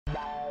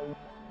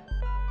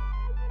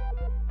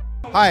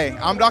Hi,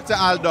 I'm Dr.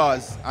 Al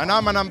Dawes, and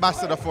I'm an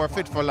ambassador for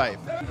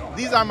FIT4LIFE.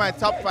 These are my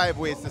top 5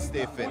 ways to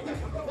stay fit.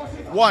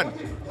 1.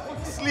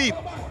 Sleep.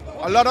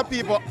 A lot of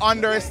people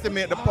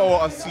underestimate the power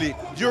of sleep.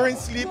 During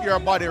sleep, your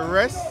body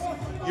rests,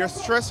 your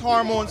stress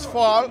hormones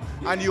fall,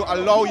 and you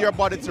allow your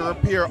body to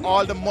repair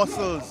all the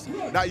muscles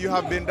that you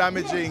have been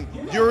damaging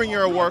during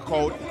your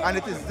workout, and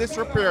it is this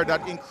repair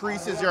that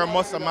increases your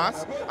muscle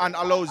mass and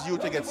allows you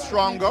to get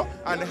stronger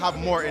and have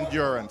more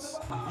endurance.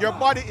 Your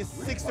body is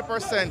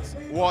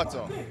 60%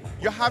 water.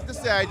 You have to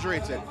stay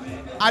hydrated.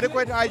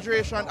 Adequate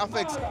hydration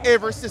affects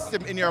every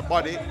system in your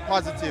body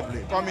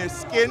positively, from your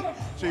skin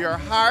to your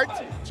heart,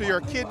 to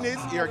your kidneys,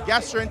 your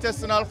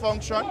gastrointestinal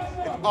function.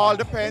 It all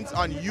depends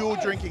on you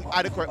drinking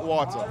adequate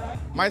water.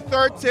 My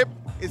third tip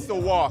is to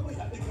walk.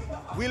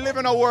 We live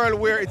in a world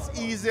where it's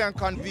easy and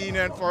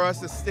convenient for us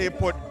to stay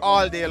put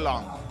all day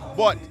long.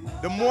 But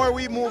the more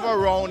we move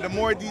around, the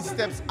more these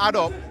steps add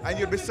up, and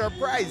you'll be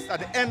surprised at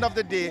the end of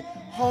the day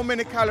how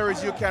many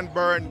calories you can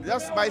burn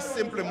just by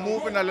simply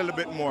moving a little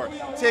bit more.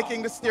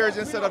 Taking the stairs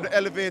instead of the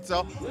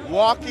elevator,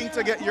 walking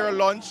to get your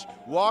lunch,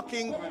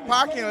 walking,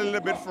 parking a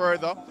little bit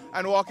further,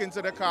 and walking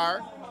to the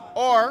car,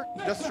 or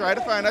just try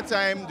to find a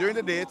time during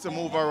the day to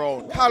move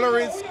around.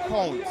 Calories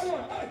count.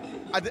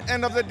 At the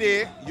end of the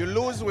day, you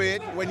lose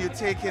weight when you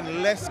take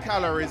in less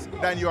calories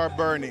than you are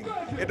burning.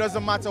 It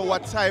doesn't matter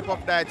what type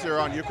of diet you're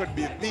on. You could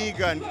be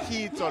vegan,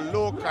 keto,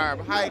 low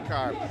carb, high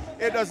carb.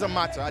 It doesn't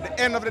matter. At the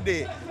end of the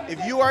day,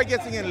 if you are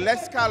getting in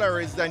less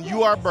calories than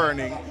you are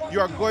burning, you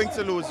are going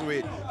to lose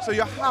weight. So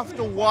you have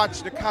to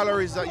watch the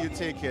calories that you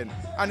take in.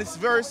 And it's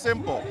very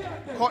simple.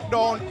 Cut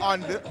down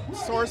on the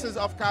sources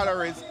of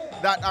calories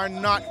that are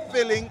not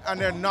filling and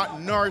they're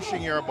not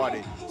nourishing your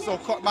body. So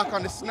cut back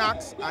on the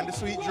snacks and the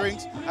sweet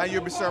drinks, and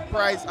you'll be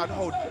surprised at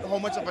how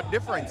much of a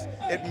difference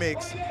it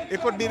makes.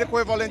 It could be the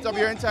equivalent of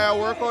your entire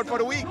workout for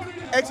the week.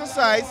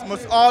 Exercise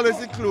must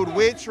always include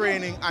weight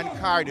training and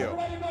cardio.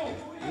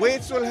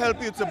 Weights will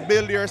help you to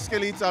build your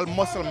skeletal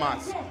muscle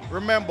mass.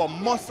 Remember,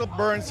 muscle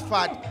burns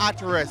fat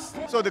at rest.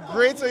 So the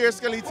greater your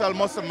skeletal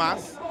muscle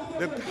mass,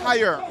 the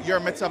higher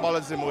your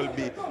metabolism will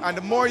be, and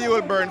the more you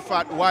will burn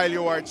fat while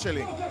you are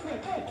chilling.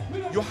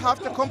 You have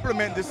to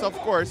complement this, of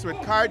course, with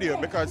cardio,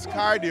 because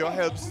cardio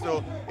helps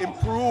to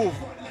improve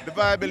the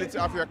viability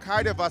of your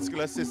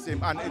cardiovascular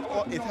system, and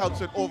it helps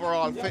with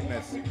overall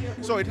fitness.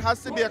 So it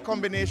has to be a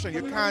combination.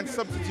 You can't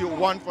substitute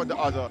one for the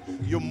other.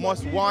 You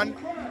must, one,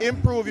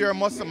 improve your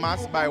muscle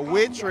mass by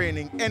weight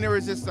training, any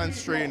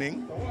resistance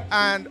training,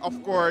 and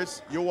of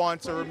course, you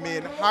want to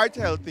remain heart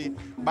healthy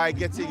by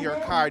getting your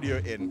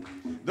cardio in.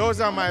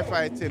 Those are my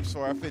 5 tips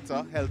for a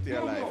fitter,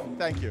 healthier life.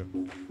 Thank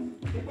you.